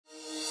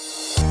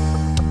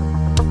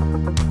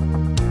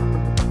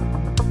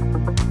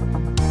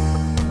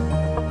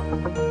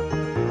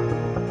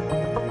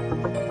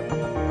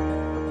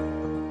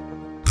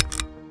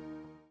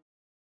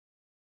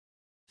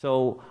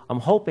So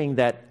I'm hoping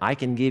that I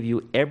can give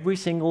you every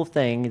single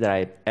thing that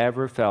I've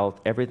ever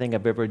felt, everything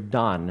I've ever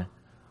done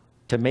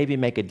to maybe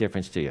make a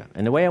difference to you.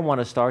 And the way I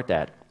want to start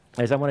that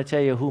is I want to tell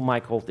you who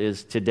Mike Holt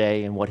is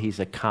today and what he's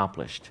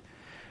accomplished.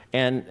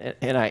 And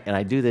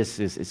I do this,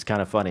 it's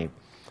kind of funny.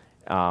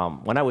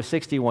 When I was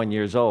 61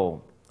 years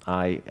old,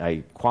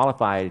 I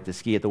qualified to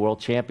ski at the World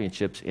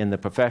Championships in the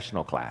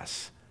professional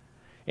class.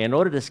 In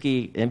order to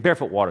ski, in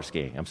barefoot water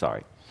skiing, I'm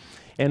sorry.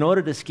 In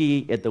order to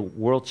ski at the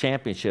World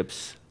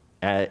Championships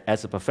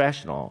as a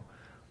professional,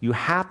 you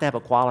have to have a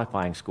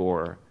qualifying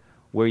score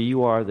where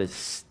you are the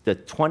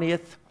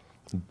 20th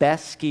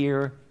best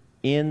skier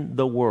in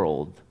the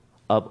world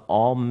of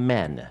all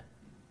men.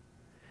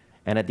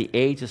 And at the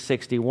age of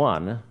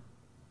 61,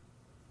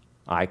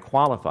 I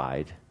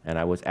qualified, and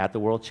I was at the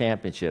World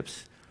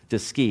Championships to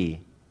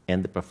ski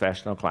in the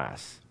professional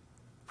class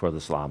for the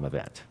slalom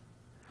event,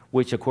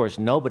 which, of course,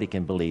 nobody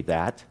can believe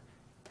that,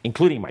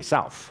 including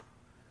myself,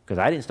 because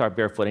I didn't start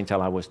barefooting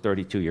until I was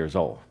 32 years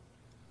old.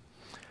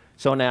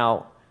 So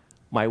now,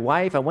 my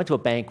wife, I went to a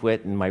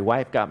banquet, and my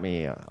wife got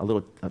me a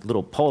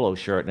little polo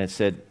shirt, and it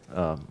said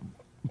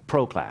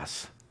pro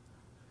class.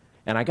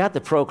 And I got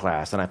the pro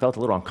class, and I felt a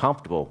little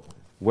uncomfortable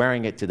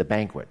wearing it to the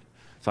banquet.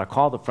 So I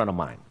called a friend of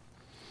mine.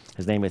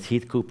 His name is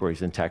Heath Cooper.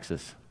 He's in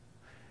Texas,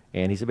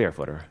 and he's a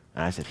barefooter.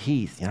 And I said,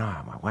 Heath,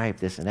 my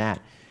wife, this and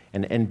that.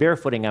 And in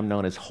barefooting, I'm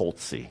known as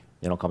Holtzy.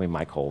 They don't call me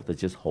Mike Holt.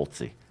 It's just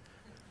Holtzy.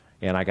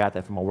 And I got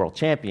that from a world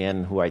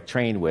champion who I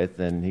trained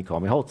with, and he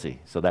called me Holtzy.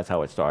 So that's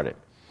how it started.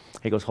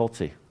 He goes,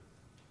 Holtzy,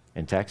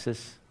 in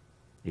Texas,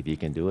 if you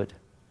can do it,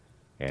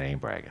 it ain't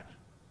bragging.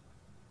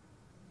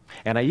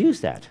 And I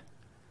use that.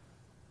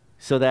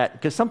 So that,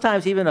 because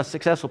sometimes even a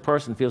successful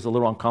person feels a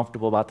little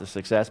uncomfortable about the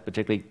success,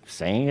 particularly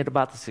saying it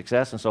about the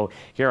success. And so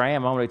here I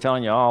am, I'm only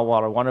telling you, oh,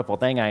 what a wonderful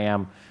thing I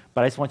am.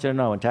 But I just want you to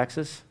know, in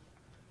Texas,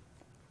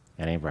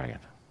 it ain't bragging.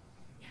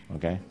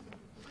 Okay?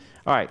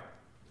 All right.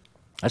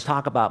 Let's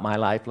talk about my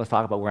life. Let's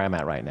talk about where I'm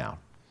at right now.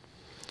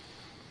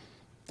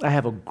 I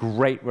have a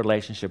great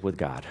relationship with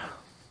God.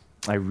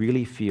 I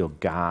really feel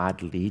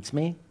God leads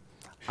me.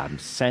 I'm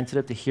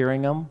sensitive to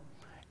hearing Him,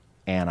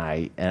 and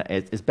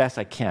as best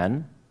I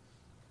can,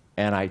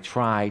 and I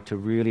try to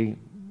really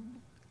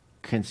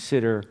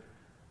consider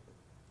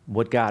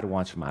what God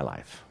wants for my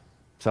life.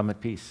 So I'm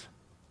at peace.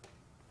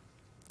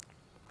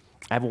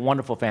 I have a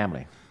wonderful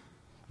family.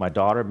 My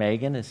daughter,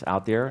 Megan, is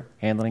out there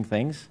handling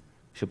things.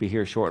 She'll be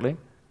here shortly.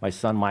 My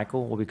son,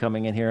 Michael, will be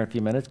coming in here in a few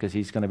minutes because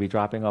he's going to be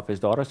dropping off his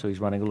daughter, so he's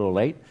running a little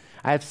late.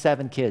 I have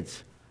 7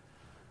 kids.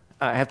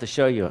 I have to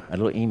show you a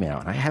little email,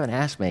 and I haven't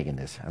asked Megan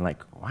this. I'm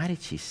like, why did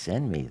she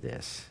send me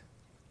this?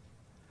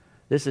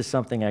 This is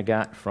something I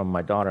got from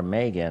my daughter,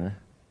 Megan. Of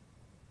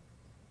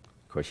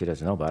course, she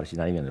doesn't know about it. She's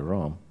not even in the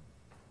room.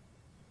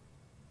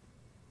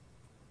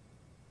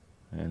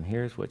 And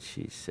here's what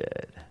she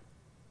said.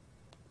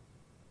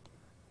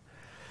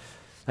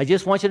 I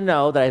just want you to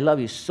know that I love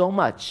you so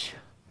much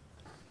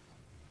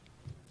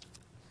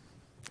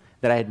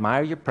that I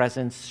admire your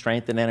presence,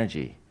 strength, and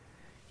energy.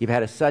 You've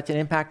had such an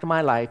impact on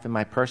my life and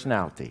my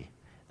personality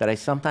that I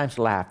sometimes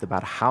laugh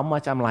about how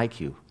much I'm like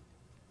you.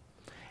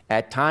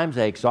 At times,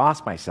 I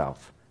exhaust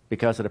myself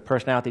because of the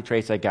personality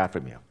traits I got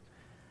from you.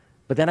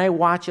 But then I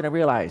watch and I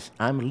realize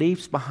I'm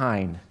leaps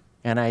behind,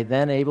 and I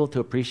then able to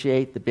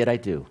appreciate the bit I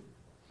do.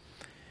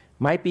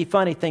 Might be a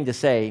funny thing to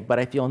say, but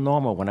I feel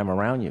normal when I'm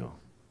around you,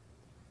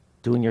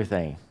 doing your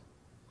thing.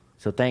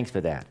 So thanks for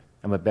that.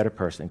 I'm a better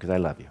person because I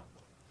love you.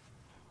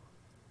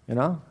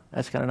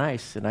 That's kind of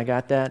nice. And I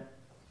got that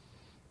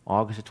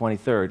August the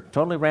 23rd.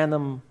 Totally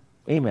random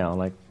email,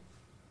 like,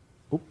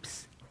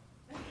 oops.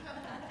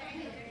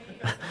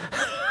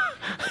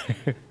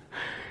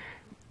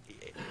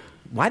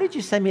 Why did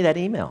you send me that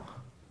email?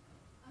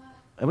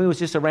 It was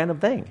just a random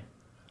thing.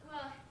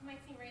 Well, it might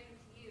seem random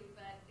to you,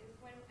 but it was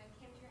when I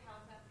came to your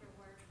house after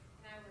work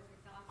and I was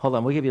exhausted. Hold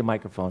on, we'll give you a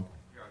microphone.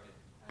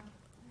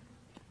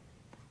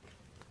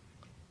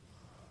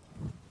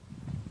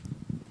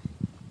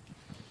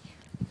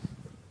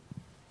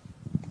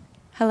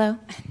 Hello.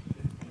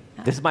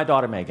 This is my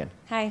daughter, Megan.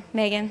 Hi,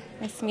 Megan.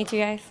 Nice to meet you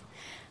guys.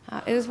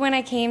 It was when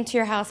I came to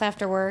your house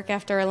after work,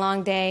 after a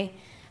long day.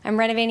 I'm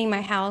renovating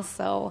my house,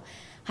 so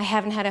I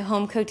haven't had a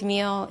home-cooked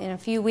meal in a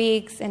few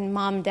weeks, and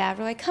Mom and Dad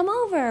were like, come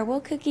over,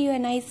 we'll cook you a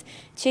nice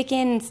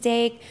chicken and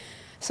steak.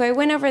 So I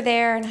went over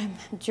there, and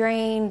I'm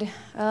drained.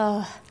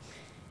 And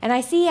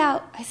I see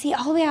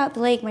all the way out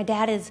the lake, my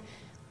dad is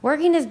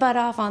working his butt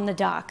off on the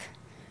dock.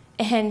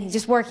 And he's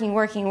just working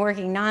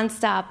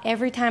nonstop.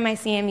 Every time I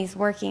see him, he's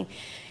working.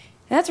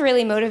 And that's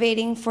really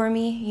motivating for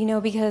me,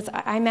 because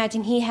I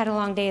imagine he had a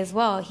long day as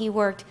well. He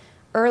worked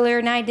earlier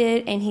than I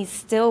did, and he's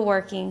still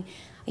working,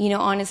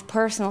 on his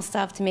personal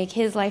stuff to make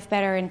his life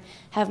better and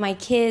have my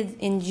kids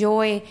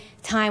enjoy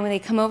time when they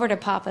come over to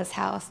Papa's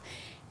house.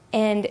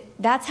 And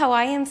that's how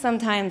I am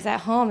sometimes at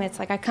home. It's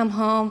like I come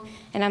home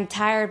and I'm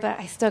tired, but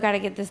I still got to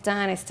get this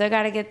done. I still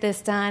got to get this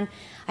done.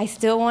 I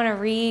still want to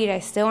read. I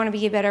still want to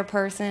be a better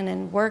person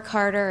and work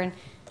harder and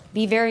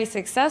be very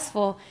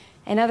successful.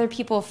 And other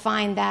people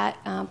find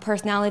that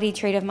personality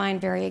trait of mine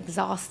very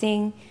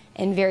exhausting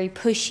and very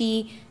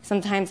pushy.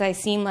 Sometimes I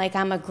seem like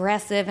I'm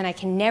aggressive and I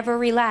can never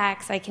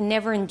relax. I can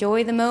never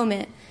enjoy the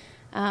moment.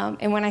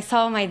 And when I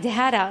saw my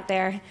dad out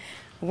there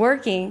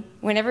working,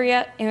 when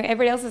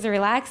everybody else is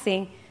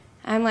relaxing,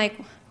 I'm like,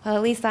 well,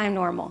 at least I'm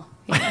normal.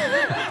 You know?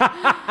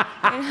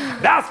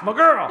 That's my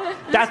girl.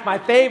 That's my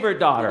favorite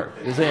daughter,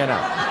 so you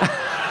know.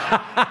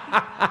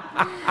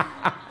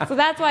 So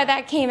that's why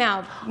that came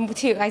out,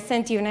 too. I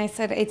sent you and I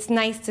said, it's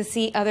nice to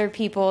see other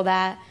people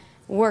that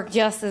work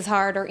just as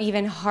hard or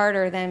even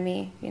harder than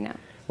me, you know.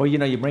 Well, you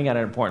know, you bring out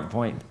an important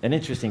point, an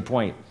interesting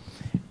point.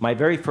 My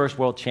very first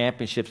World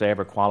Championships I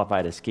ever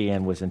qualified to ski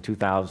in was in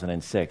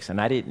 2006,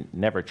 and I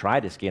never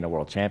tried to ski in a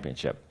World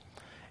Championship.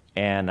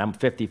 And I'm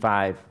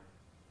 55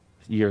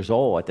 years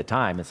old at the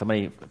time, and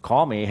somebody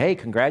called me, hey,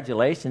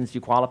 congratulations, you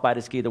qualified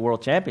to ski the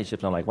World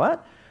Championships. And I'm like,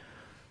 what?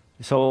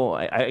 So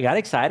I got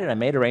excited. I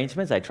made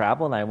arrangements. I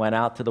traveled, and I went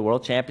out to the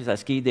World Championships.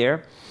 I skied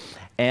there.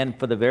 And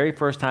for the very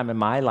first time in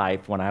my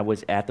life, when I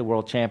was at the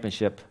World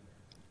Championship,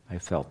 I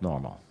felt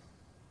normal.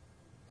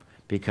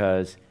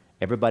 Because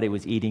everybody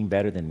was eating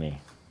better than me.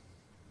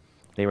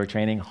 They were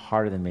training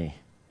harder than me.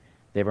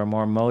 They were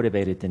more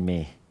motivated than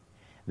me.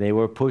 They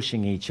were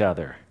pushing each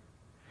other.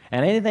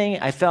 And anything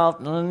I felt,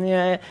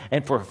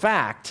 and for a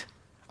fact,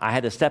 I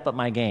had to step up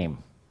my game.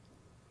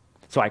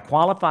 So I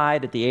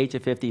qualified at the age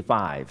of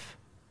 55.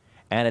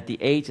 And at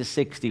the age of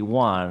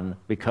 61,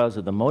 because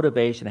of the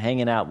motivation,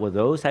 hanging out with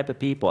those type of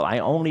people, I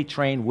only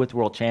trained with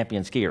world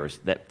champion skiers.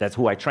 That's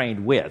who I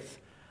trained with.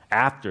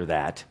 After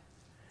that,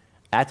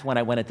 that's when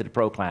I went into the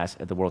pro class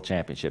at the World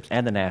Championships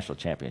and the National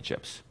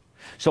Championships.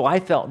 So I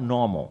felt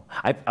normal.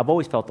 I've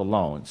always felt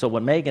alone. So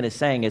what Megan is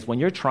saying is when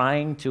you're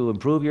trying to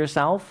improve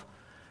yourself,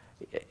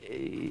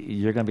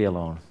 you're going to be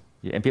alone.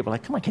 And people are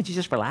like, come on, can't you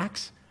just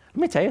relax? Let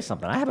me tell you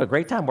something. I have a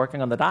great time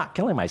working on the dock,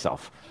 killing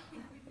myself.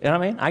 You know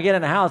what I mean? I get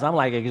in the house, I'm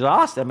like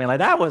exhausted. I mean, like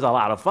that was a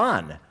lot of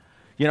fun.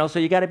 You know, so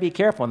you got to be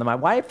careful. And then my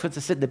wife puts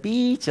to sit at the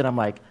beach, and I'm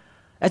like,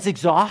 that's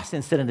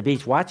exhausting, sitting on the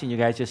beach watching you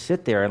guys just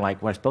sit there and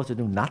like, we're supposed to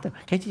do nothing.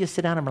 Can't you just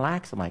sit down and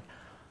relax? I'm like,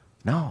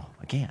 no,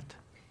 I can't.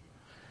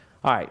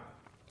 All right,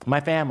 my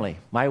family,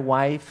 my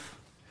wife,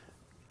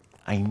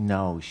 I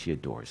know she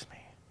adores me.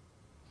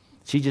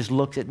 She just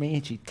looks at me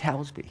and she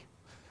tells me,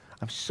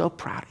 I'm so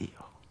proud of you.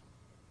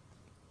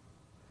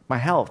 My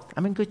health,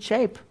 I'm in good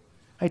shape.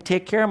 I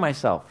take care of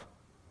myself.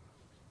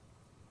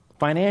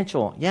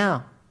 Financial,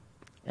 yeah,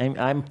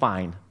 I'm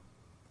fine.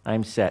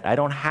 I'm set. I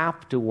don't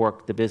have to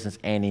work the business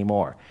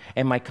anymore.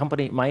 And my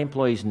company, my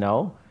employees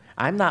know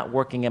I'm not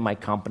working in my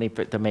company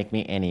to make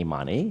me any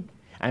money.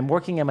 I'm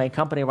working in my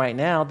company right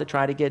now to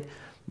try to get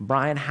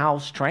Brian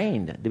House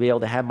trained, to be able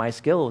to have my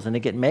skills and to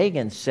get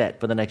Megan set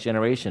for the next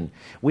generation.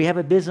 We have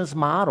a business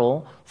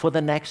model for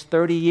the next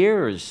 30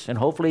 years, and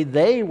hopefully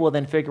they will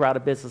then figure out a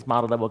business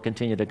model that will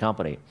continue the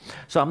company.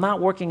 So I'm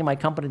not working in my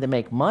company to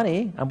make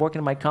money. I'm working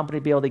in my company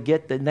to be able to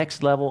get the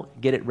next level,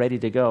 get it ready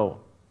to go.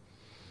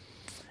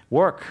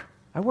 Work.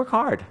 I work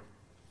hard.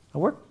 I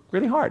work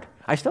really hard.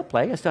 I still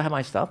play. I still have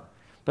my stuff.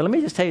 But let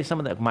me just tell you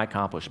some of my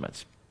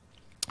accomplishments.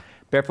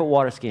 Barefoot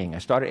water skiing. I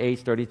started at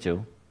age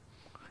 32.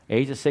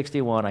 Age of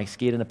 61, I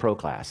skied in the pro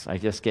class. I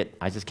just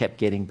kept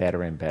getting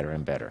better and better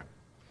and better.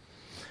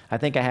 I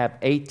think I have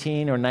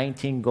 18 or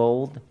 19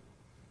 gold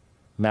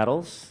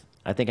medals.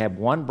 I think I have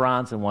 1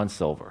 bronze and 1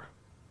 silver.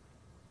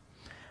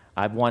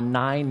 I've won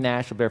 9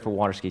 national barefoot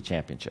water ski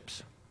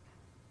championships.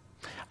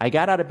 I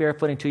got out of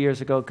barefooting 2 years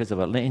ago because of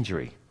an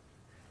injury.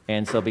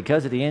 And so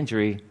because of the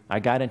injury, I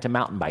got into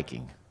mountain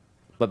biking.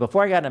 But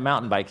before I got into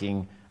mountain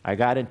biking, I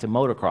got into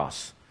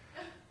motocross.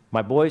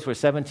 My boys were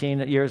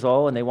 17 years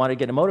old, and they wanted to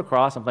get into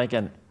motocross. I'm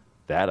thinking,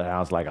 that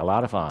sounds like a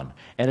lot of fun.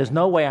 And there's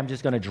no way I'm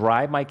just going to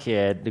drive my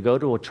kid to go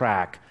to a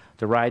track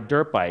to ride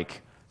dirt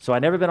bike. So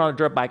I'd never been on a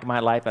dirt bike in my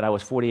life, and I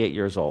was 48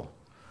 years old.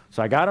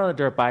 So I got on a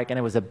dirt bike, and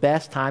it was the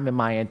best time in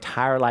my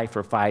entire life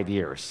for 5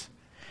 years.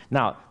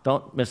 Now,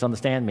 don't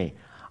misunderstand me.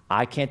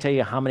 I can't tell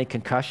you how many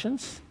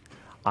concussions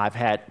I've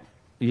had.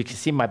 You can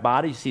see my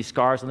body. You see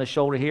scars on the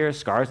shoulder here,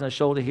 scars on the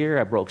shoulder here.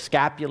 I broke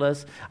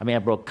scapulas. I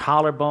broke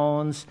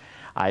collarbones.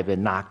 I've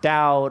been knocked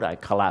out. I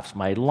collapsed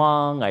my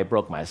lung. I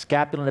broke my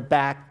scapula in the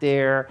back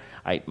there.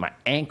 My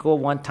ankle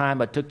one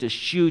time, I took this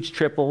huge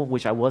triple,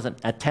 which I wasn't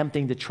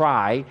attempting to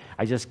try.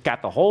 I just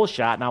got the whole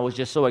shot, and I was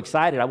just so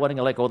excited. I wasn't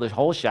going to let go of this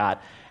whole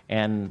shot.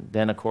 And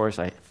then, of course,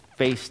 I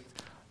faced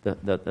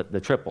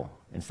the triple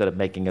instead of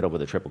making it over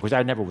the triple, because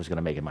I never was going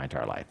to make it my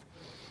entire life.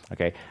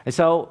 Okay? And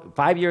so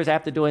 5 years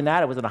after doing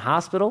that, I was in a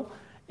hospital.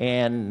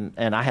 And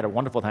I had a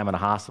wonderful time in the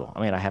hospital.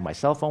 I had my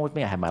cell phone with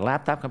me. I had my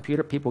laptop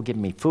computer. People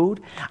giving me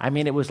food.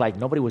 It was like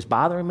nobody was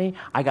bothering me.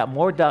 I got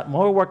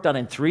more work done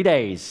in 3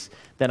 days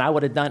than I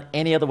would have done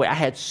any other way. I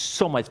had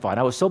so much fun.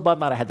 I was so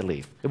bummed out I had to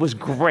leave. It was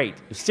great.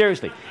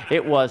 Seriously,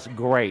 it was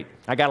great.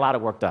 I got a lot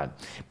of work done.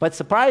 But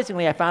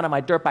surprisingly, I found out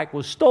my dirt bike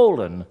was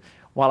stolen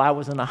while I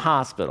was in the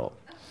hospital.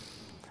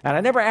 And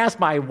I never asked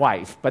my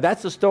wife, but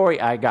that's the story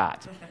I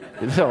got.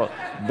 So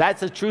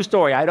that's a true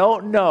story. I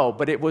don't know,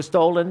 but it was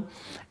stolen.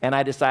 And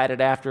I decided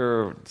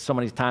after so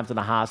many times in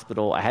the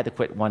hospital, I had to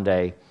quit one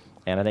day.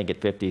 And I think at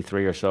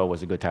 53 or so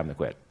was a good time to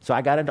quit. So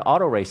I got into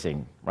auto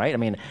racing, right? I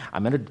mean,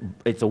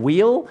 it's a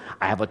wheel,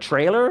 I have a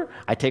trailer,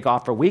 I take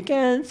off for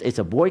weekends, it's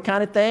a boy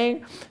kind of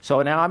thing.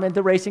 So now I'm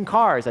into racing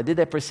cars. I did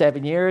that for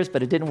 7 years,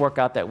 but it didn't work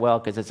out that well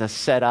because it's a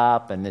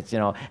setup and it's,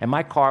 and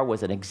my car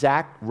was an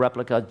exact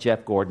replica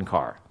Jeff Gordon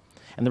car.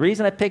 And the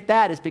reason I picked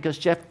that is because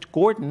Jeff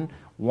Gordon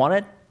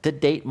wanted to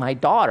date my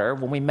daughter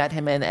when we met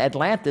him in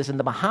Atlantis in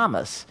the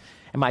Bahamas.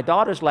 And my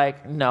daughter's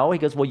like, no. He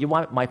goes, well, you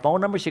want my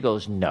phone number? She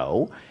goes,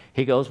 no.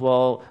 He goes,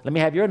 well, let me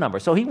have your number.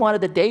 So he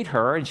wanted to date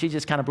her, and she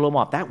just kind of blew him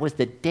off. That was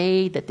the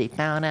day that they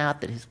found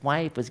out that his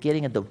wife was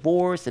getting a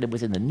divorce, and it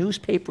was in the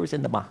newspapers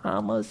in the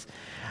Bahamas.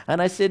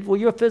 And I said, well,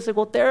 you're a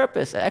physical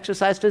therapist,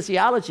 exercise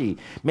physiology.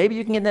 Maybe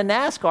you can get into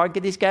NASCAR and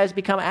get these guys to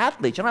become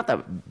athletes. You don't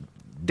have to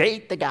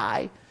date the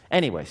guy.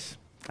 Anyways,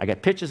 I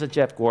got pictures of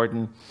Jeff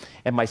Gordon,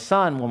 and my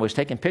son, when we was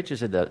taking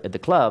pictures at the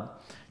club,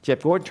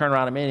 Jeff Gordon turned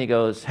around to me and he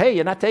goes, hey,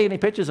 you're not taking any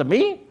pictures of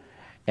me?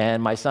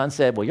 And my son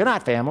said, well, you're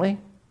not family.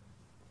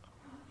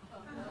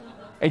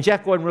 And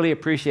Jeff Gordon really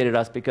appreciated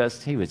us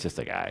because he was just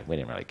a guy. We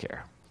didn't really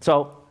care.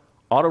 So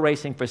auto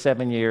racing for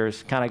 7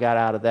 years, kind of got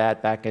out of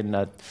that back in,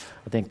 I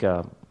think,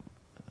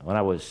 when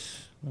I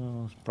was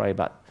probably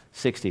about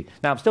 60.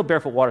 Now, I'm still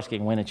barefoot water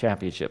skiing, winning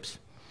championships.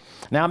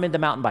 Now I'm into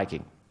mountain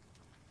biking.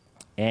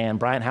 And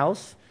Brian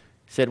House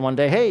said one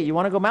day, hey, you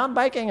want to go mountain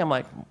biking? I'm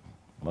like,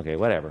 okay,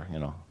 whatever,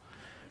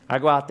 I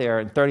go out there,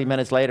 and 30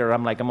 minutes later,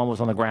 I'm almost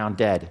on the ground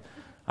dead.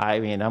 I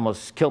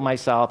almost killed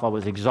myself. I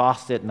was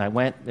exhausted, and I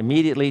went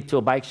immediately to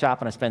a bike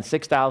shop, and I spent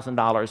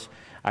 $6,000.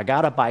 I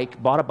got a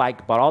bike,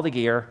 bought all the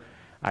gear.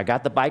 I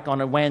got the bike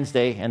on a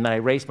Wednesday, and then I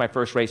raced my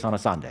first race on a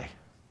Sunday.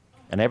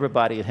 And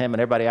everybody, him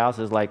and everybody else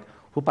is like,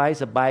 who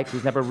buys a bike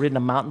who's never ridden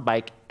a mountain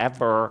bike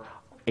ever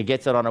and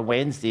gets it on a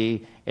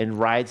Wednesday and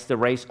rides the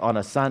race on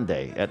a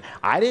Sunday? And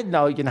I didn't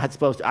know you're not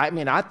supposed to.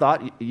 I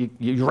thought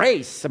you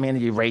race.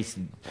 You race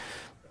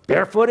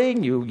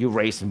barefooting, you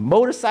race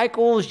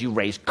motorcycles, you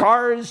race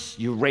cars,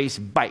 you race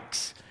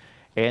bikes.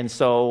 And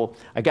so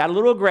I got a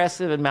little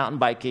aggressive in mountain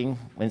biking,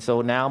 and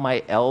so now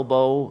my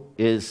elbow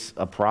is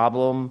a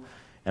problem,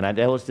 and I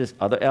noticed this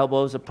other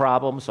elbow is a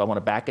problem, so I want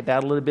to back it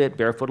down a little bit,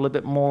 barefoot a little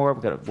bit more.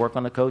 I've got to work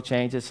on the code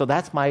changes. So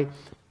that's my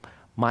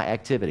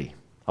activity.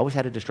 I always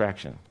had a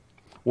distraction.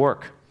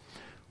 Work.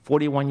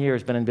 41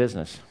 years, been in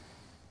business.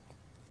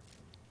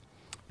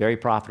 Very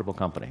profitable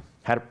company.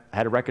 Had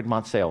a record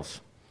month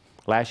sales.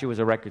 Last year was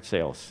a record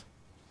sales.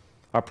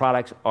 Our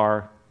products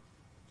are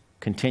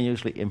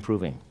continuously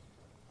improving.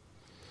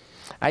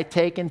 I've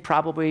taken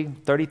probably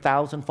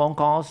 30,000 phone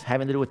calls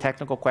having to do with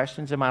technical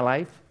questions in my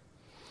life.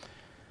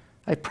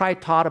 I've probably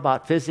taught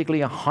about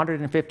physically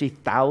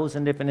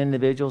 150,000 different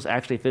individuals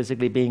actually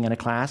physically being in a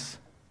class.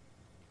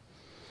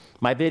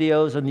 My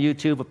videos on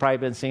YouTube have probably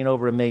been seen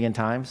over 1 million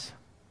times.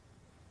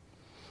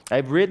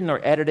 I've written or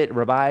edited,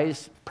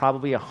 revised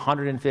probably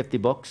 150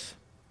 books.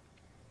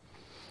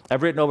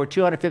 I've written over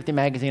 250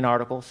 magazine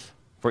articles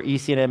for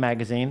ECNM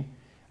magazine.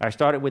 I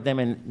started with them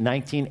in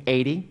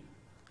 1980,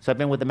 so I've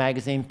been with the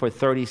magazine for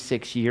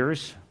 36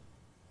 years.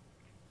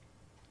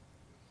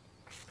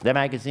 That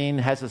magazine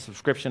has a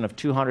subscription of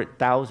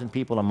 200,000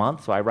 people a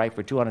month, so I write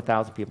for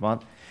 200,000 people a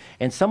month.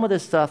 And some of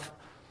this stuff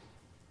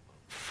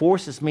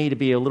forces me to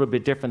be a little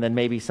bit different than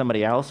maybe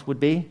somebody else would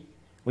be.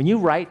 When you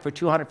write for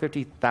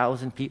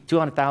 200,000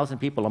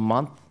 people a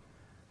month,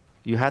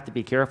 you have to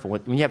be careful.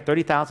 When you have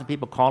 30,000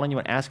 people calling you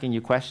and asking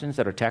you questions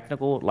that are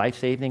technical,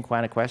 life-saving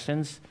kind of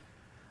questions,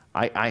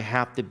 I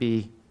have to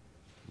be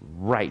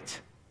right.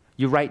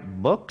 You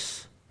write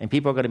books, and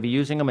people are going to be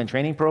using them in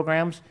training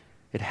programs,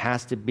 it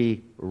has to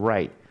be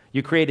right.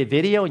 You create a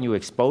video and you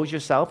expose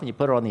yourself and you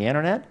put it on the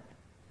internet,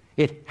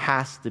 it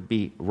has to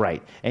be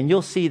right. And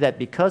you'll see that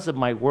because of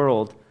my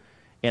world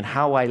and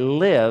how I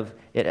live,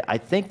 it, I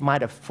think,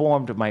 might have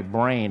formed my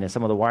brain and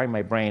some of the wiring of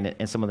my brain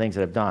and some of the things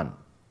that I've done.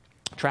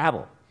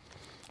 Travel.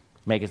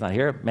 Megan's not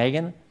here.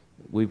 Megan,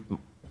 we're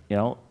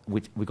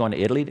going to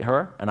Italy,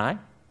 her and I,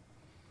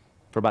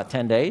 for about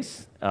 10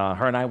 days.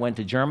 Her and I went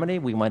to Germany.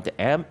 We went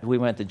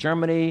to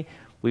Germany.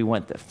 We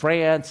went to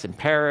France and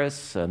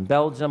Paris and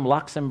Belgium,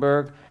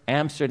 Luxembourg,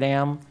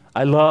 Amsterdam.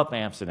 I love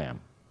Amsterdam.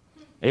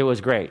 It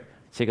was great.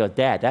 She goes,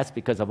 Dad, that's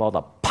because of all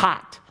the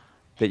pot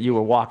that you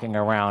were walking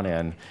around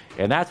in.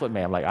 And that's what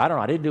made me, I'm like, I don't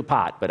know, I didn't do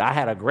pot, but I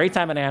had a great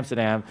time in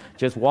Amsterdam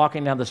just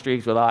walking down the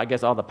streets with, I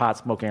guess, all the pot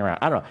smoking around.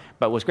 I don't know,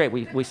 but it was great.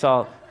 We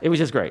saw, it was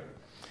just great.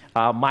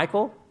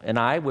 Michael and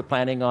I, we're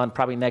planning on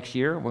probably next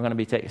year, we're going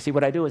to be see,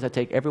 what I do is I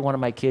take every one of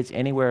my kids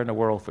anywhere in the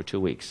world for 2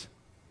 weeks.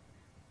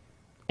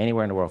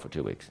 Anywhere in the world for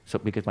 2 weeks, so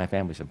because my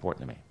family's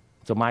important to me.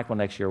 So Michael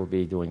next year will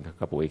be doing a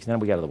couple weeks, and then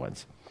we got other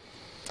ones.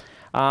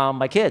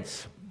 My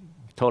kids,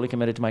 totally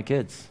committed to my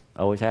kids.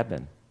 Always have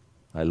been.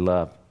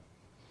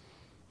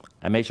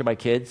 I made sure my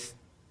kids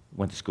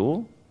went to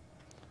school.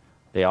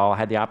 They all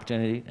had the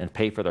opportunity and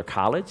pay for their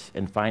college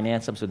and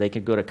finance them so they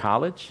could go to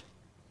college.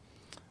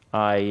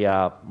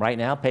 I, right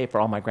now, pay for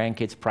all my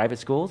grandkids' private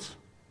schools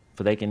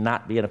so they can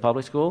not be in a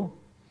public school.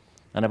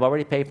 And I've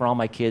already paid for all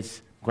my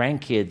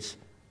grandkids'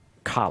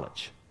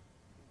 college.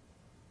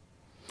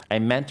 I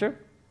mentor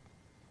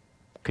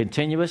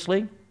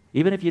continuously.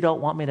 Even if you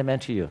don't want me to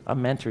mentor you,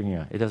 I'm mentoring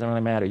you. It doesn't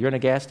really matter. You're in a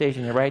gas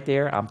station, you're right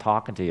there, I'm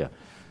talking to you.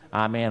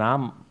 I mean,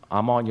 I'm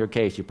on your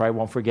case. You probably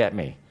won't forget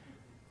me,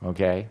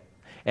 okay?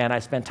 And I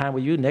spent time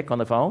with you, Nick, on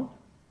the phone.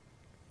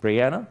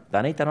 Brianna,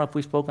 Danita, I don't know if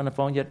we spoke on the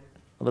phone yet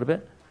a little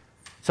bit.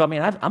 So, I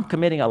mean, I'm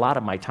committing a lot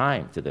of my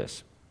time to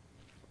this.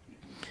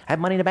 I have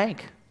money in the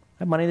bank.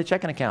 I have money in the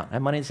checking account. I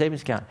have money in the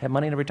savings account. I have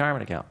money in the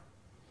retirement account.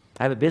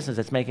 I have a business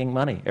that's making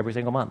money every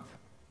single month.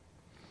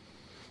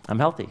 I'm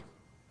healthy.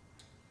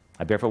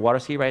 I barefoot water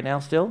ski right now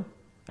still.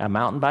 I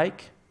mountain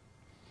bike.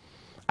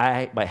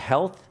 My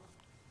health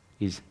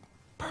is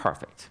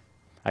perfect.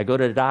 I go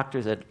to the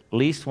doctors at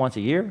least once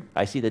a year.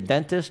 I see the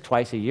dentist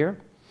twice a year.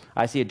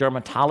 I see a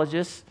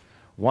dermatologist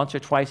once or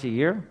twice a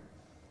year.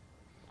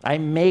 I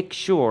make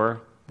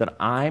sure that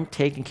I'm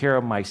taking care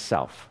of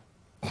myself.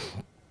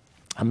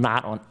 I'm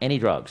not on any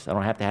drugs. I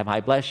don't have to have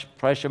high blood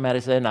pressure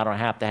medicine. I don't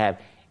have to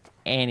have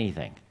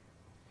anything.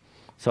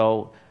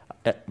 So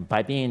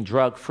by being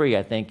drug-free,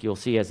 I think you'll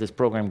see as this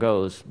program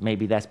goes,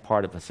 maybe that's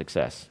part of a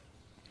success.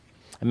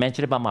 I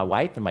mentioned about my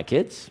wife and my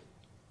kids.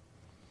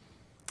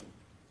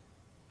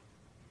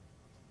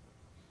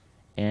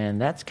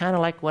 And that's kind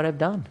of like what I've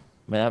done.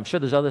 I mean, I'm sure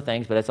there's other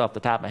things, but that's off the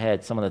top of my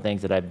head, some of the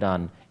things that I've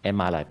done in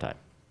my lifetime.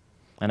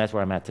 And that's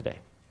where I'm at today.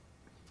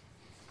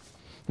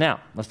 Now,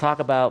 let's talk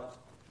about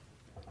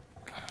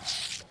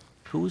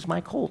who's my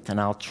colt, and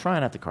I'll try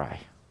not to cry.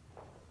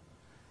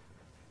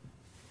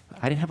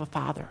 I didn't have a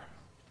father.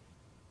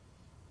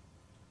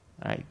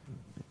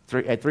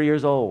 At 3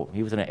 years old,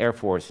 he was in the Air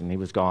Force, and he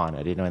was gone.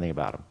 I didn't know anything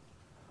about him.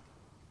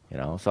 You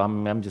know, so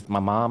I'm just, my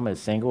mom is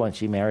single, and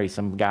she married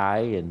some guy,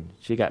 and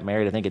she got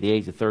married, I think, at the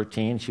age of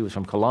 13. She was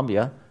from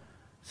Colombia.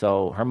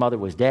 So her mother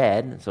was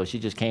dead, so she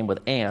just came with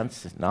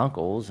aunts and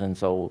uncles, and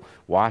so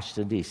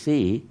Washington,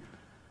 D.C.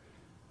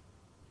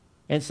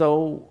 And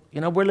so,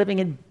 you know, we're living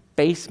in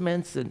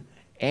basements and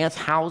aunts'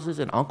 houses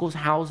and uncles'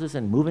 houses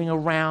and moving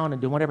around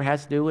and doing whatever it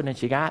has to do. And then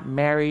she got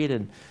married,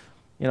 and,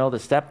 you know, the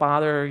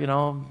stepfather, you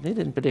know, he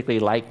didn't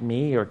particularly like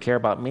me or care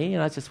about me,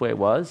 and that's just the way it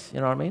was, you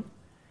know what I mean?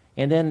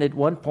 And then at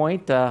one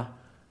point, I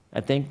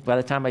think by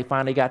the time I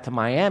finally got to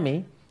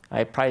Miami, I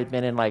had probably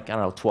been in like, I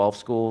don't know, 12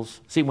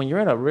 schools. See, when you're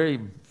in a really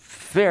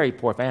very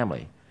poor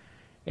family,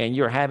 and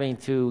you're having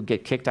to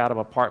get kicked out of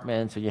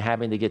apartments, or you're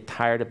having to get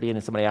tired of being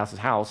in somebody else's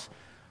house,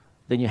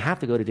 then you have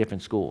to go to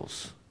different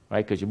schools,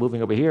 right? Because you're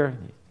moving over here,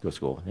 you go to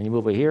school. Then you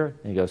move over here,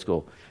 and you go to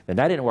school. Then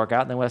that didn't work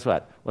out, and then guess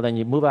what? Well, then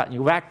you move out, and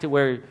you go back to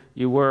where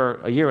you were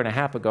a year and a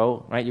half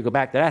ago, right? You go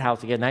back to that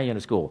house again, now you're in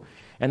a school.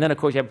 And then, of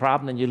course, you have a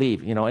problem, and you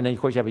leave, you know. And then, of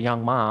course, you have a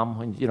young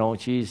mom, and, you know,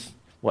 she's,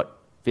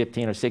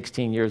 15 or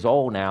 16 years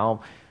old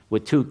now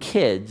with 2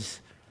 kids.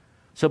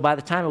 So by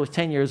the time I was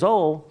 10 years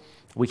old,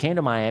 we came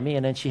to Miami,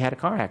 and then she had a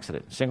car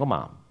accident, single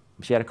mom.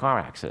 She had a car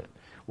accident.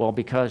 Well,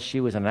 because she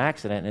was in an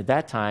accident, and at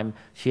that time,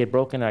 she had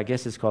broken, I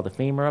guess it's called the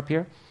femur up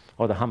here,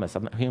 or the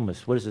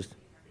humerus. What is this?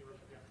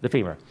 The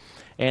femur.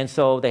 And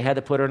so they had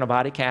to put her in a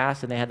body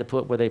cast, and they had to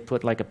put where they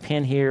put like a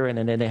pin here, and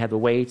then they had the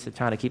weights to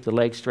try to keep the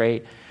legs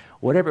straight.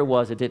 Whatever it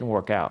was, it didn't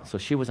work out. So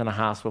she was in a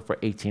hospital for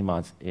 18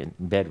 months,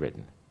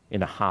 bedridden,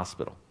 in a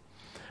hospital.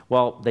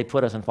 Well, they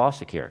put us in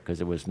foster care because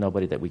there was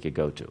nobody that we could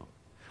go to.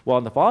 Well,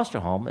 in the foster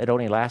home, it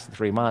only lasted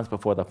 3 months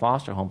before the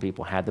foster home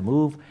people had to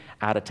move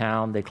out of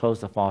town. They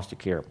closed the foster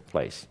care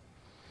place.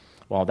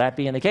 Well, that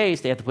being the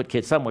case, they had to put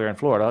kids somewhere in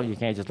Florida. You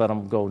can't just let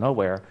them go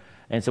nowhere.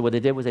 And so what they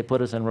did was they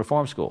put us in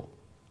reform school.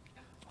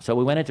 So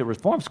we went into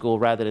reform school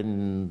rather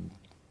than,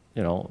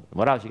 you know,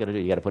 what else you got to do?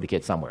 You got to put a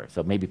kid somewhere.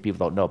 So maybe people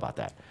don't know about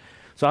that.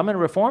 So I'm in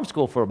reform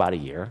school for about a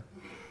year.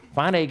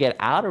 Finally, I get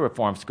out of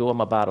reform school.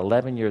 I'm about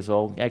 11 years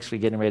old, actually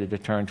getting ready to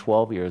turn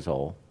 12 years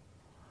old.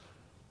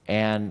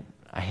 And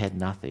I had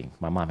nothing.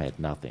 My mom had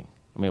nothing.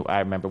 I mean, I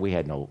remember we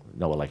had no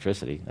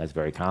electricity. That's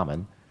very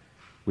common.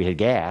 We had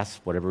gas.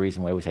 Whatever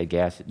reason, we always had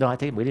gas. No, I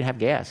think we didn't have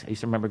gas. I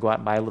used to remember go out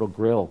and buy a little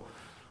grill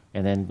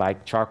and then buy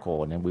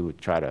charcoal, and then we would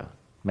try to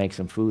make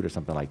some food or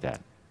something like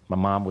that. My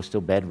mom was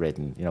still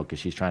bedridden, you know, because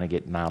she's trying to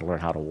get now to learn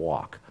how to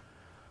walk.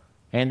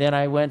 And then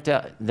I went,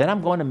 then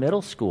I'm going to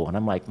middle school, and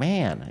I'm like,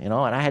 man, you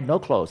know, and I had no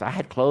clothes. I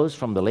had clothes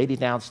from the lady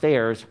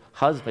downstairs,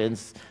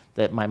 husbands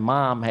that my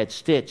mom had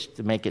stitched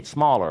to make it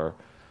smaller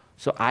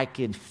so I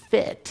could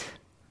fit.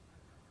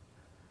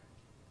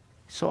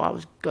 So I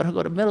was going to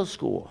go to middle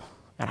school,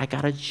 and I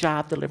got a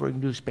job delivering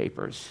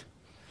newspapers.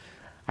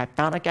 I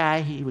found a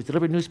guy, he was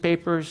delivering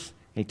newspapers,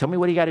 and he told me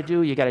what you got to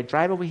do. You got to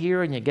drive over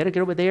here, and you got to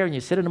get over there, and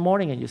you sit in the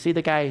morning, and you see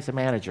the guy, he's the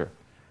manager.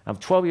 I'm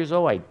 12 years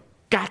old. I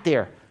got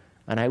there,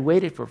 and I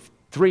waited for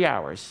 3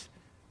 hours.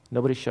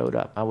 Nobody showed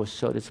up. I was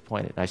so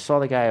disappointed. I saw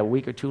the guy a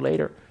week or two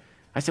later.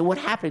 I said, what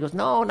happened? He goes,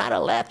 no, not a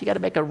left. You got to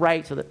make a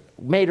right. So that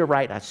made a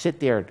right. I sit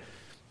there, and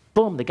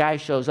boom, the guy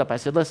shows up. I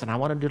said, listen, I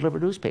want to deliver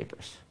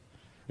newspapers.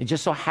 It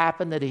just so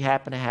happened that he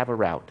happened to have a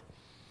route.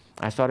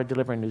 I started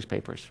delivering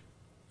newspapers.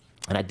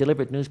 And I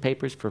delivered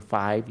newspapers for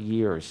 5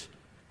 years.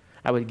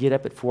 I would get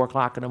up at 4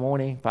 o'clock in the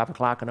morning, 5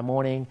 o'clock in the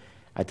morning.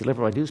 I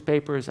deliver my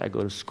newspapers. I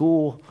go to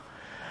school.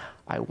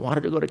 I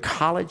wanted to go to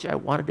college. I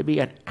wanted to be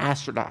an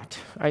astronaut.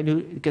 I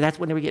knew, because that's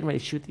when they were getting ready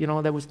to shoot. You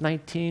know, that was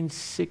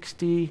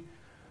 1960,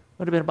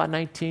 would have been about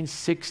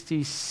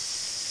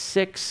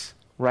 1966,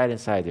 right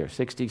inside there,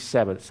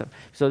 67. So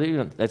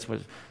that's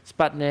what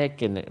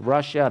Sputnik and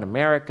Russia and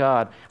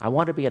America. I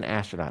wanted to be an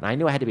astronaut. And I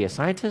knew I had to be a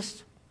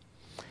scientist,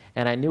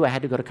 and I knew I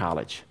had to go to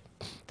college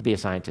to be a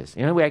scientist.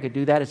 The only way I could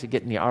do that is to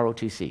get in the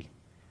ROTC.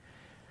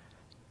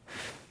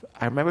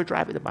 I remember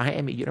driving to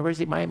Miami,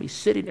 University of Miami,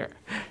 sitting there,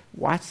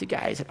 watch the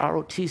guys at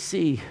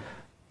ROTC,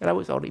 and I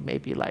was only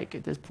maybe like,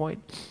 at this point,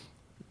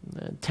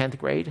 10th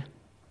grade,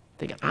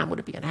 thinking, I'm going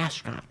to be an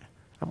astronaut.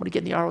 I'm going to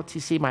get in the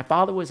ROTC. My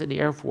father was in the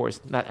Air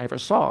Force. I never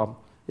saw him.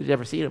 I'd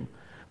never seen him.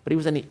 But he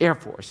was in the Air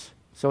Force.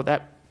 So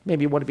that made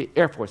me want to be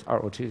Air Force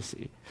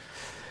ROTC.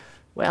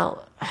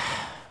 Well,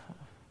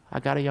 I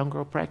got a young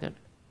girl pregnant,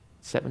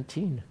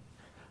 17.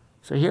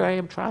 So here I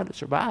am trying to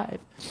survive,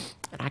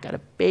 and I got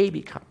a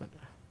baby coming.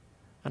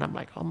 And I'm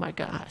like, oh my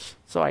gosh.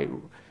 So I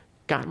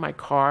got in my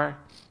car,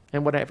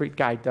 and what every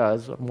guy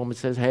does, when a woman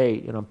says,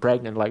 hey, I'm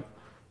pregnant, like,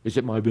 is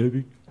it my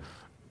baby?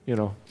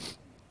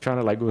 Trying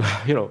to like,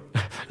 how do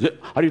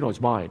you know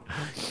it's mine?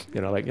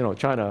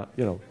 Trying to,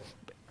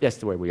 that's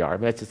the way we are. I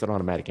mean, that's just an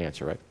automatic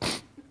answer, right?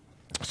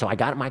 So I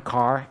got in my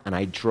car, and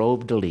I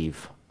drove to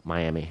leave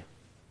Miami.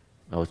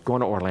 I was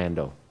going to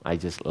Orlando. I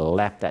just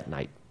left that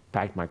night,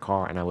 packed my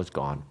car, and I was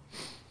gone.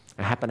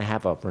 I happened to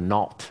have a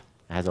Renault.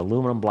 It has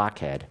aluminum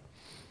blockhead,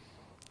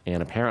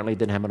 and apparently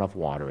didn't have enough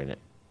water in it.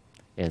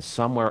 And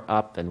somewhere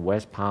up in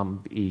West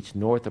Palm Beach,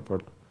 north of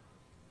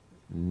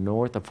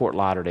Fort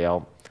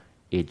Lauderdale,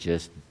 it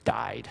just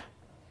died.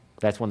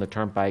 That's when the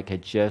turnpike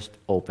had just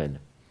opened.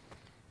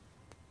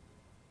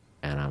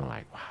 And I'm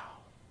like, wow.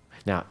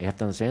 Now, you have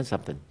to understand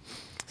something.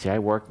 See, I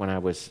worked when I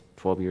was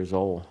 12 years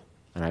old,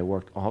 and I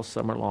worked all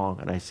summer long,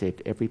 and I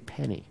saved every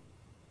penny.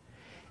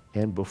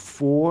 And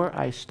before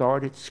I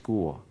started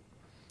school,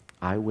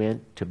 I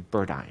went to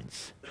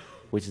Burdines,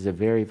 which is a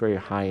very, very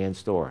high-end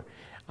store.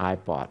 I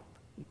bought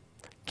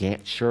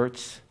Gant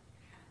shirts,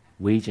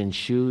 Weejan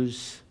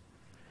shoes.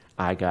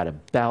 I got a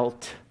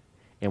belt.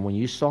 And when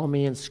you saw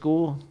me in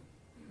school,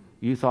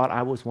 you thought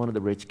I was one of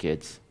the rich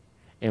kids.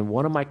 And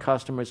one of my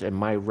customers in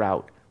my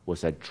route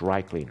was a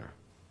dry cleaner.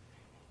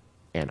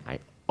 And I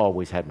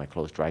always had my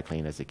clothes dry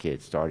cleaned as a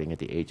kid, starting at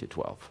the age of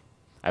 12.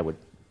 I would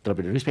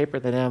deliver the newspaper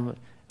to them.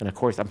 And of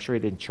course, I'm sure he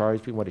didn't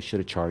charge me what he should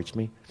have charged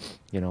me,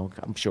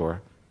 I'm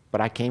sure. But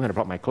I came in and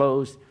brought my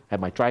clothes, had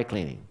my dry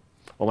cleaning.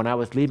 Well, when I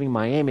was leaving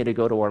Miami to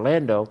go to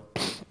Orlando,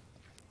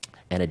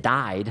 and it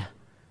died,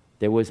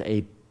 there was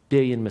 1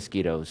 billion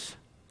mosquitoes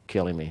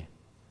killing me.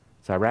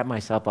 So I wrapped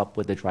myself up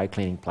with the dry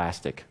cleaning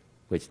plastic,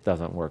 which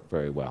doesn't work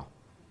very well,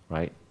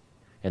 right?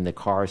 And the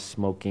car's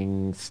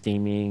smoking,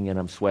 steaming, and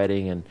I'm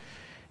sweating. And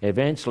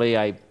eventually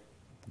I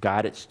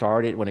got it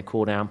started. When it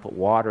cooled down, put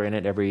water in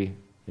it every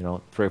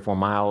 3 or 4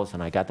 miles,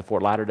 and I got to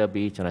Fort Lauderdale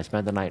Beach, and I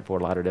spent the night in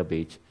Fort Lauderdale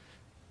Beach.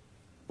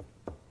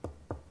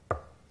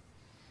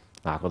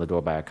 Knock on the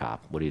door by a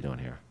cop. What are you doing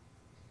here?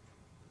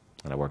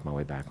 And I worked my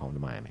way back home to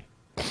Miami.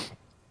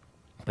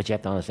 But you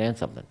have to understand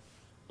something.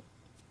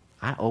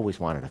 I always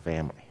wanted a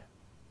family.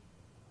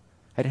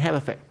 I didn't have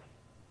a family.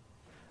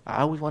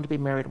 I always wanted to be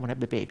married and want to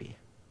have a baby,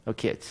 no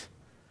kids.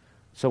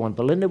 So when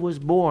Belinda was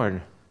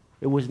born,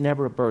 it was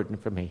never a burden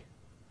for me.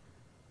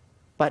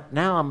 But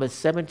now I'm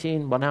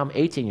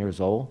 18 years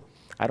old.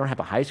 I don't have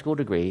a high school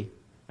degree,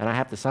 and I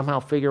have to somehow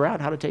figure out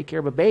how to take care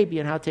of a baby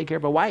and how to take care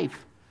of a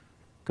wife,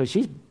 because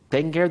she's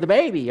taking care of the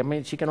baby. I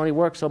mean, she can only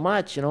work so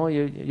much, you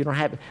don't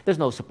have, there's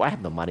no support. I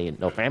have no money and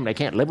no family. I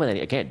can't live with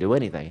any, I can't do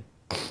anything.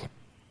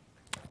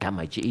 Got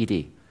my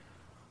GED.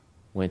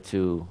 Went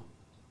in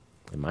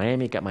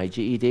Miami, got my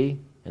GED,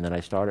 and then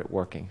I started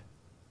working.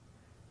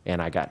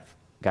 And I got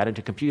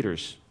into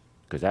computers,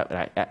 because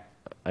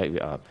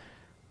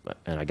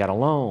and I got a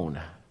loan.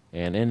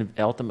 And then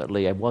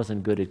ultimately, I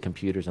wasn't good at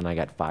computers, and I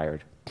got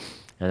fired.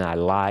 And I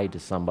lied to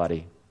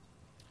somebody.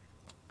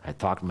 I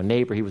talked to my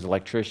neighbor. He was an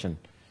electrician.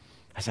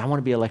 I said, I want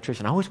to be an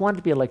electrician. I always wanted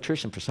to be an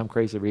electrician for some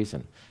crazy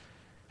reason.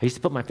 I used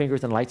to put my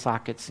fingers in light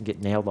sockets and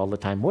get nailed all the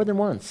time, more than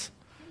once.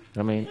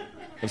 I mean,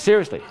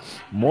 seriously,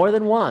 more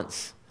than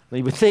once.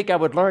 You would think I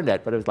would learn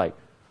that, but it was like,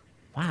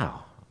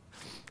 wow.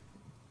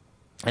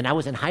 And I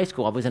was in high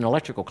school. I was in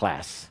electrical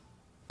class.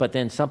 But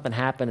then something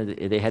happened.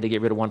 They had to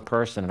get rid of one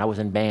person, and I was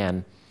in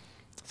band.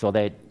 So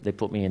they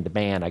put me into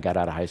band. I got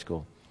out of high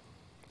school.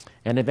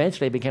 And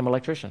eventually I became an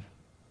electrician.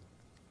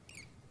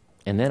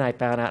 And then I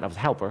found out I was a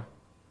helper.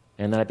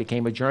 And then I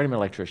became a journeyman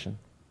electrician.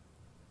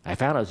 I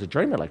found I was a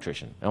journeyman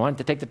electrician. I wanted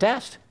to take the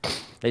test.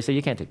 They said,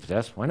 you can't take the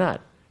test. Why not?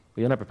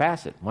 Well, you'll never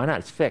pass it. Why not?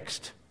 It's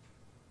fixed.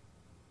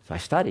 So I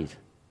studied.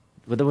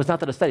 But there was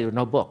nothing to study. There were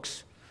no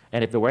books.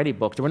 And if there were any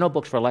books, there were no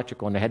books for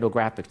electrical, and they had no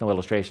graphics, no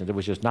illustrations. There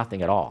was just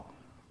nothing at all.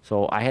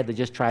 So I had to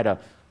just try to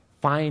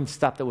find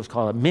stuff that was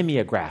called a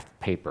mimeograph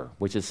paper,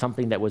 which is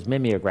something that was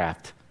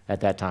mimeographed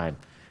at that time.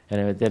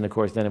 And then, of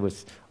course, it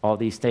was all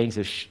these things.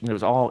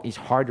 It's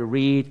hard to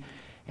read.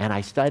 And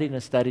I studied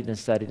and studied and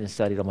studied and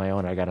studied on my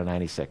own. I got a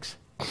 96.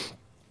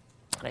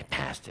 And I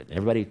passed it.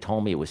 Everybody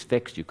told me it was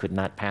fixed. You could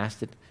not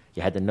pass it.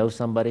 You had to know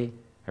somebody.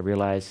 I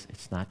realized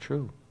it's not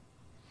true.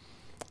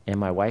 And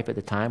my wife at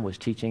the time was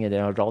teaching in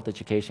an adult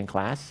education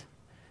class.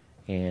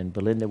 And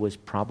Belinda was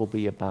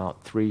probably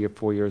about 3 or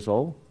 4 years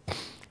old.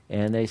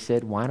 And they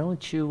said, why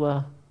don't you,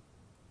 and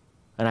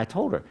I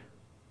told her.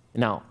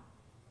 Now,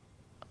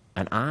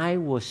 and I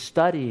was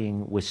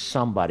studying with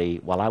somebody,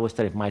 while I was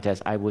studying for my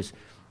test, I was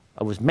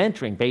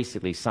mentoring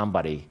basically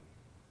somebody.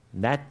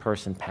 And that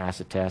person passed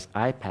the test,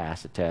 I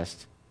passed the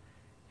test.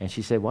 And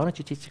she said, why don't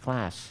you teach the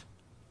class?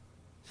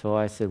 So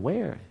I said,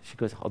 where? She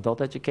goes, adult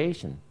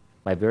education.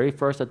 My very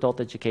first adult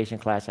education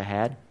class I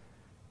had,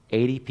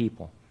 80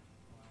 people.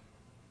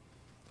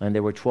 And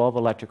there were 12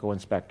 electrical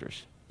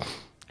inspectors.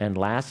 And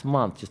last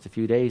month, just a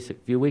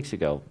few weeks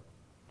ago,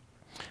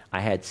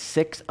 I had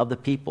 6 of the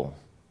people,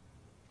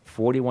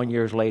 41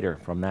 years later,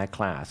 from that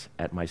class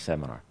at my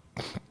seminar.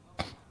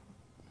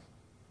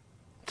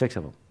 6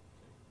 of them.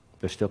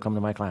 They're still coming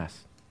to my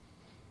class.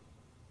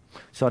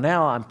 So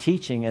now I'm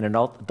teaching in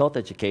adult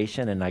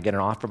education, and I get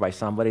an offer by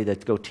somebody to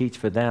go teach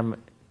for them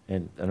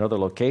in another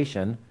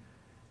location.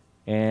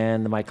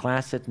 And my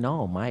class said,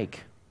 no, Mike,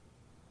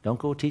 don't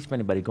go teach for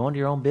anybody. Go into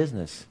your own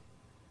business.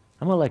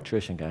 I'm an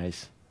electrician,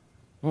 guys.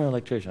 I'm an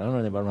electrician. I don't know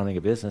anything about running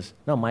a business.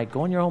 No, Mike,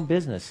 go in your own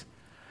business.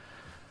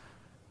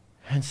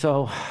 And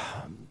so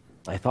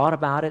I thought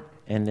about it,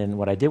 and then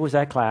what I did was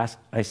that class,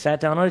 I sat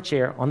down on a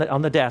chair,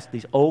 on the desk,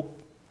 these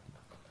old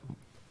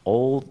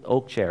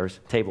oak chairs,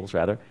 tables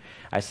rather.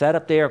 I sat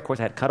up there. Of course,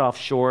 I had cut off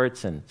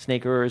shorts and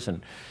sneakers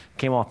and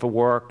came off for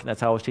work. And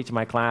that's how I was teaching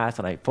my class.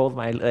 And I folded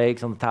my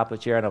legs on the top of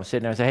the chair, and I was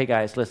sitting there. I said, hey,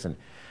 guys, listen. And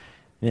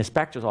the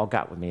inspectors all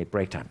got with me at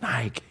break time.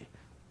 Mike,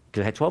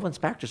 because I had 12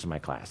 inspectors in my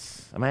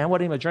class. I mean, I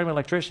wasn't even a journeyman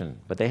electrician,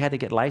 but they had to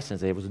get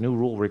licensed. There was a new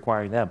rule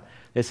requiring them.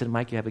 They said,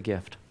 Mike, you have a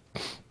gift.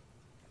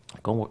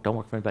 Don't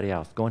work for anybody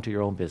else. Go into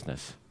your own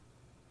business.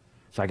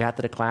 So I got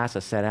to the class. I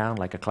sat down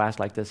like a class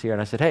like this here,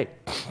 and I said, hey,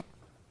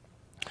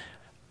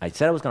 I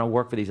said I was going to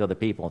work for these other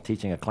people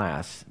teaching a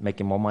class,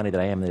 making more money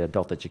than I am in the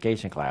adult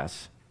education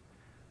class.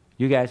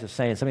 You guys are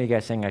saying, some of you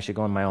guys are saying I should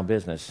go in my own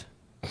business.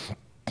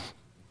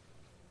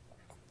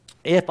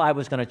 If I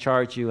was going to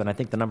charge you, and I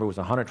think the number was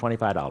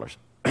 $125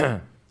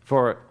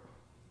 for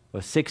a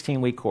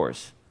 16-week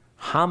course,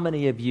 how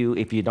many of you,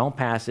 if you don't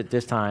pass it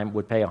this time,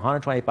 would pay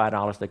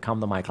 $125 to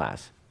come to my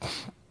class?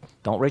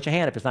 Don't raise your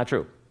hand if it's not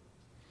true.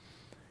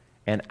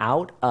 And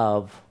out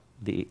of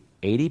the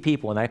 80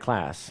 people in that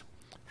class,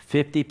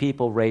 50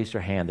 people raised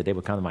their hand that they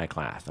would come to my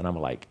class. And I'm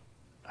like,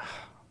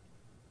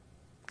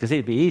 because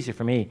it'd be easier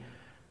for me,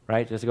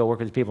 right, just to go work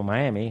with these people in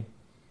Miami.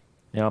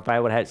 You know, if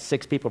I would have had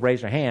 6 people raise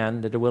their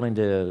hand that they're willing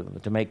to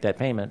make that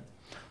payment,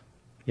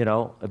 you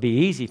know, it'd be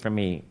easy for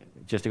me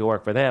just to go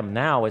work for them.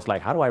 Now it's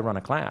like, how do I run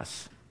a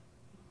class?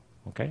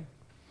 Okay?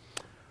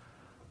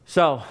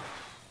 So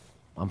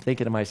I'm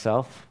thinking to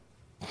myself,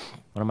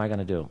 what am I going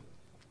to do?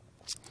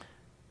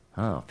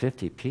 Oh,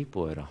 50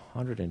 people at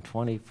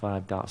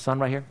 $125. Son,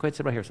 right here. Go ahead,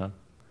 sit right here, son.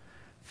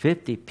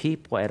 50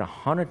 people at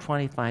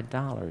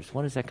 $125.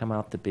 What does that come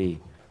out to be?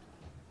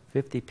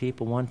 50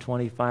 people,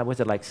 125.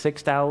 Was it like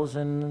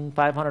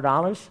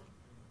 $6,500?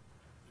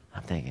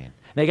 I'm thinking.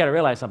 Now you got to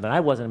realize something. I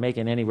wasn't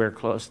making anywhere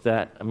close to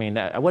that. I mean,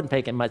 I wasn't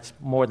making much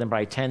more than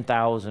probably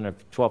 $10,000 or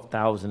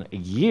 $12,000 a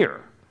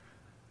year.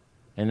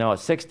 And now at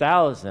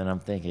 $6,000, I'm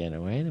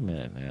thinking, wait a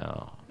minute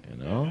now, you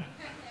know,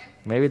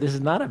 maybe this is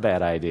not a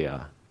bad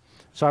idea.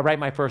 So I write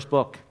my first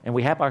book, and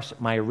we have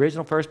my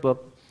original first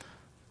book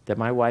that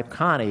my wife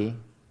Connie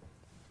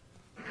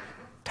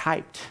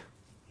typed,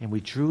 and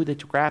we drew the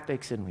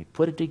graphics and we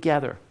put it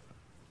together,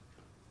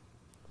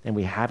 and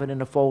we have it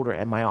in a folder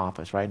at my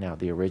office right now,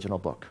 the original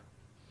book.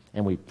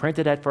 And we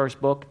printed that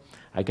first book.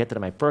 I get to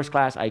my first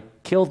class. I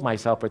killed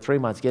myself for 3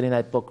 months getting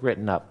that book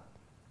written up.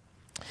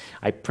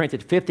 I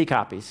printed 50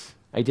 copies.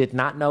 I did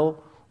not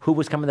know who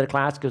was coming to the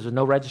class because there was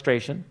no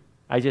registration.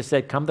 I just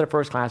said, come to the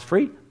first class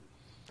free.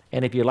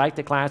 And if you like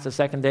the class the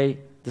second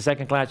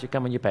class, you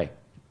come and you pay.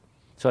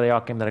 So they all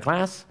came to the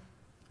class.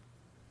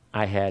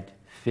 I had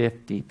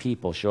 50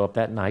 people show up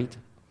that night.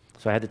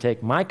 So I had to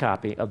take my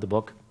copy of the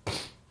book,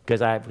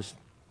 because I was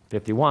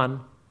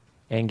 51,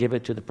 and give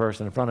it to the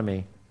person in front of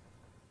me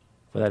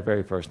for that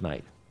very first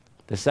night.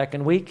 The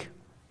second week,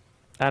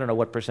 I don't know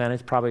what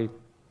percentage, probably,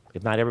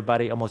 if not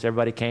everybody, almost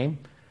everybody came.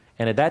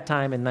 And at that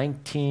time in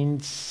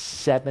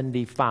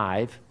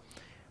 1975,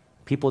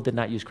 people did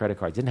not use credit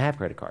cards, didn't have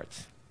credit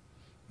cards.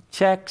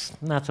 Checks,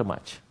 not so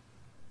much.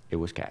 It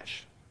was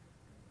cash.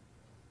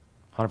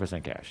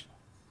 100% cash.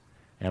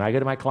 And I go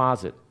to my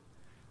closet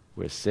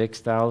with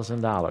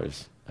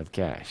 $6,000 of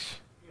cash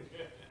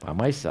by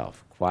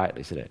myself,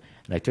 quietly sitting there.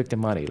 And I took the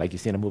money, like you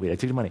see in a movie, I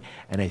took the money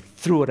and I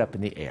threw it up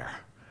in the air.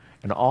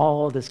 And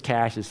all this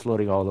cash is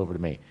floating all over to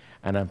me.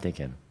 And I'm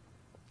thinking,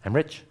 I'm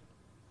rich.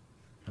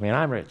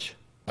 I'm rich.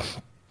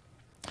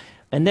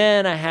 And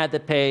then I had to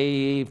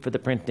pay for the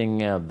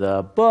printing of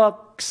the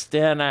books.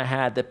 Then I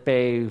had to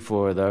pay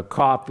for the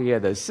copy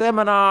of the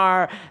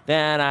seminar.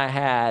 Then I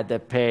had to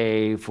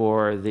pay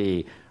for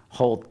the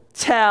whole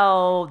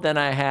hotel, then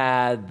I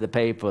had to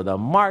pay for the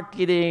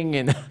marketing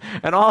and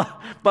all.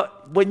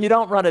 But when you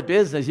don't run a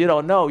business, you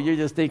don't know. You're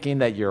just thinking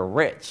that you're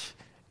rich.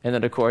 And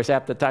then, of course,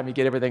 after the time you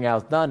get everything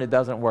else done, it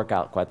doesn't work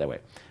out quite that way.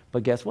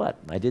 But guess what?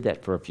 I did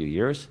that for a few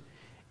years.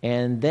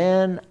 And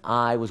then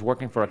I was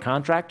working for a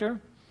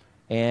contractor,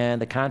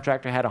 and the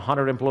contractor had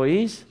 100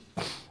 employees,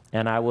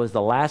 and I was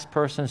the last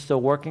person still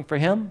working for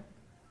him.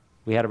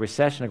 We had a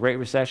recession, a great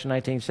recession,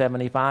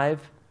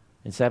 1975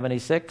 and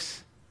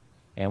 76.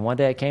 And one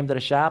day I came to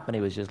the shop, and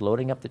he was just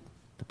loading up the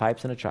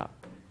pipes in the shop.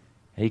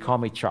 And he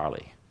called me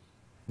Charlie.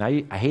 Now,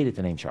 I hated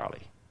the name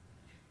Charlie.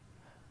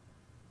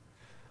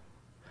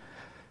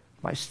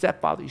 My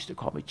stepfather used to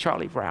call me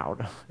Charlie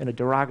Brown in a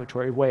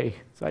derogatory way,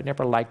 so I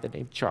never liked the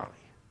name Charlie.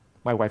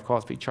 My wife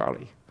calls me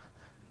Charlie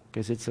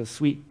because it's a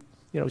sweet,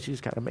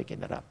 she's kind of making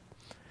that up.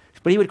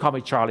 But he would call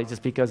me Charlie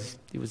just because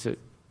he was a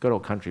good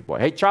old country boy.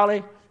 Hey,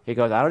 Charlie. He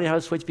goes, I don't know how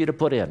to switch for you to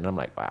put in. And I'm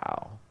like,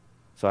 wow.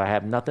 So I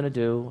have nothing to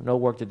do, no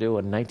work to do.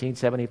 In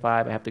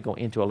 1975, I have to go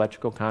into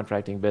electrical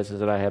contracting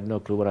business, and I have no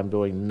clue what I'm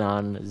doing,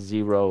 none,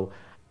 zero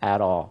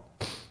at all.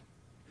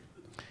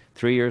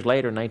 3 years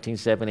later,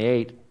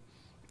 1978,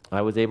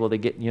 I was able to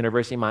get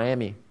University of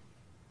Miami,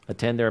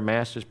 attend their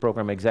master's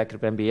program,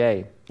 executive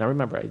MBA. Now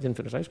remember, I didn't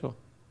finish high school.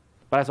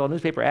 But I saw a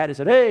newspaper ad that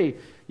said, hey,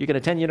 you can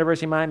attend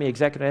University of Miami,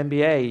 executive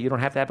MBA. You don't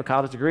have to have a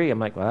college degree. I'm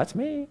like, well, that's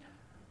me.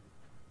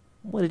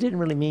 Well, it didn't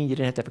really mean you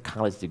didn't have to have a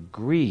college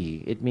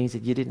degree. It means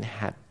that you didn't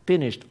have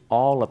finished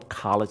all of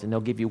college, and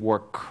they'll give you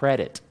work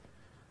credit.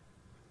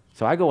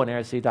 So I go in there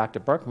and see Dr.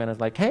 Berkman. I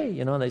was like, hey,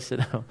 and they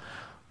said,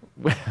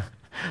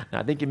 now,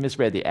 I think you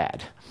misread the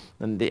ad.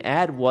 And the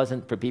ad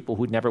wasn't for people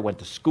who never went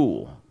to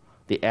school.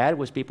 The ad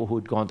was people who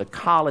had gone to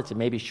college and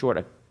maybe short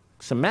a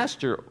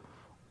semester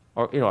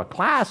or a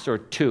class or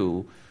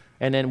two,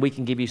 and then we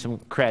can give you some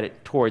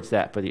credit towards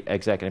that for the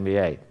executive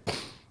MBA.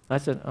 I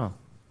said, oh,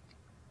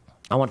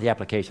 I want the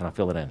application. I'll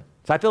fill it in.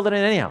 So I filled it in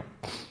anyhow.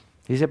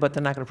 He said, but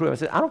they're not going to approve it. I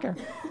said, I don't care.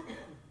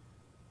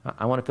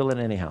 I want to fill it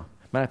in anyhow.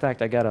 Matter of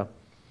fact, I got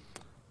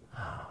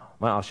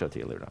I'll show it to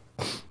you later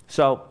on.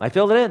 So I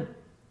filled it in.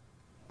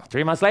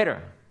 3 months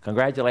later,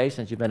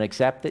 congratulations, you've been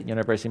accepted,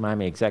 University of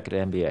Miami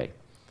Executive MBA.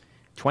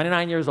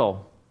 29 years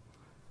old,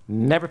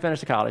 never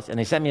finished college, and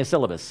they sent me a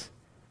syllabus.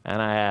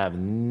 And I have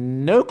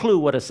no clue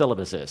what a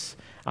syllabus is.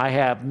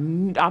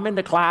 I'm in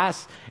the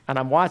class, and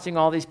I'm watching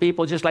all these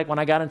people, just like when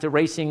I got into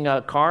racing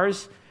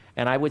cars,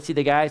 and I would see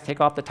the guys take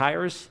off the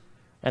tires,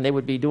 and they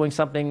would be doing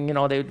something,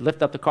 they would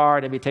lift up the car,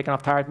 and they'd be taking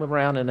off tires, moving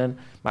around, and then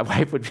my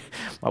wife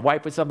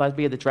would sometimes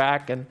be at the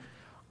track, and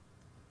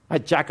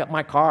I'd jack up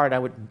my car, and I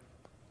would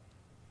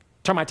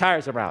turn my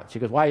tires around. She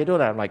goes, why are you doing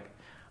that? I'm like,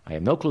 I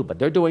have no clue, but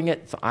they're doing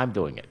it, so I'm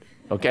doing it,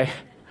 okay?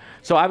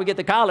 So I would get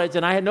to college,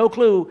 and I had no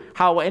clue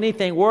how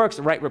anything works,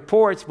 write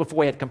reports before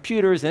we had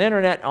computers and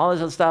internet, all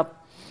this other stuff.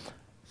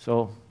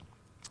 So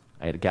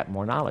I had to get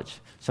more knowledge.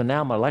 So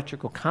now I'm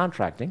electrical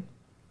contracting.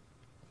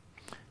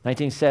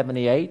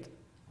 1978,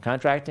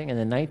 contracting, and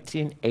in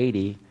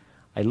 1980,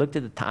 I looked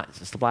at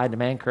the supply and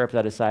demand curves.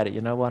 I decided,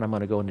 you know what, I'm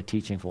going to go into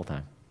teaching full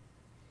time.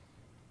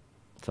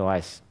 So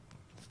I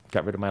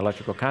got rid of my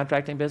electrical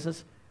contracting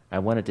business. I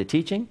went into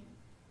teaching,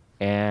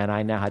 and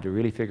I now had to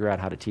really figure out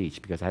how to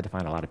teach because I had to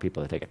find a lot of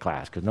people to take a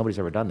class because nobody's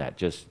ever done that,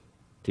 just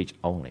teach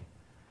only.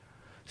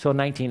 So in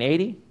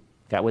 1980,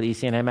 got with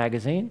ECNM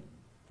magazine,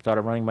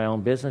 started running my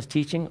own business,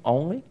 teaching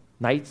only,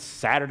 nights,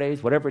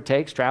 Saturdays, whatever it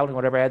takes, traveling,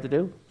 whatever I had to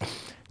do.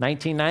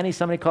 1990,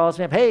 somebody calls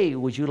me up, hey,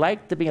 would you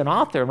like to be an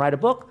author and write a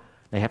book?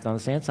 They have to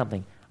understand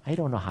something. I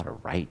don't know how to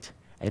write.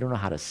 I don't know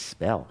how to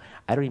spell.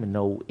 I don't even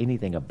know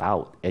anything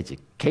about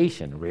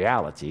education,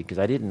 reality, because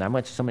I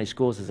went to so many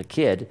schools as a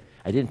kid.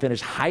 I didn't finish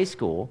high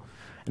school.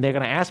 And they're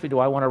going to ask me, do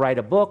I want to write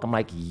a book? I'm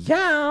like,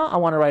 yeah, I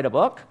want to write a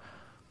book.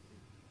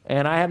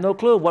 And I have no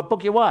clue. What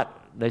book you want?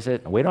 They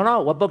said, we don't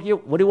know. What do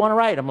you want to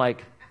write? I'm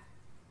like,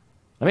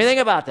 let me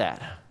think about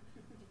that.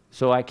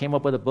 So I came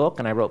up with a book,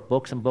 and I wrote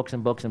books and books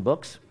and books and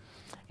books.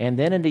 And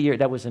then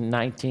that was in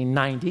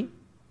 1990.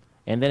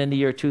 And then in the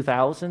year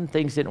 2000,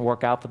 things didn't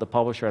work out for the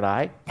publisher and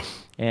I.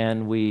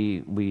 And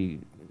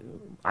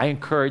I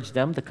encouraged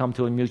them to come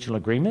to a mutual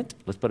agreement.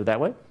 Let's put it that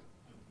way.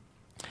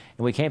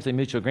 And we came to a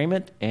mutual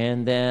agreement,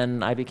 and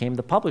then I became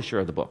the publisher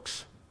of the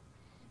books.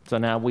 So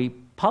now we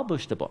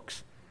publish the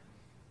books.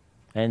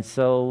 And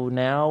so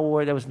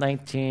now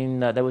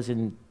that was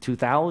in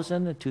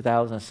 2000 and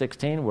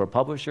 2016. We're a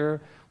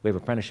publisher. We have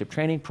apprenticeship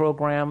training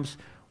programs.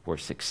 We're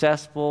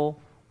successful.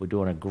 We're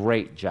doing a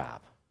great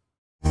job.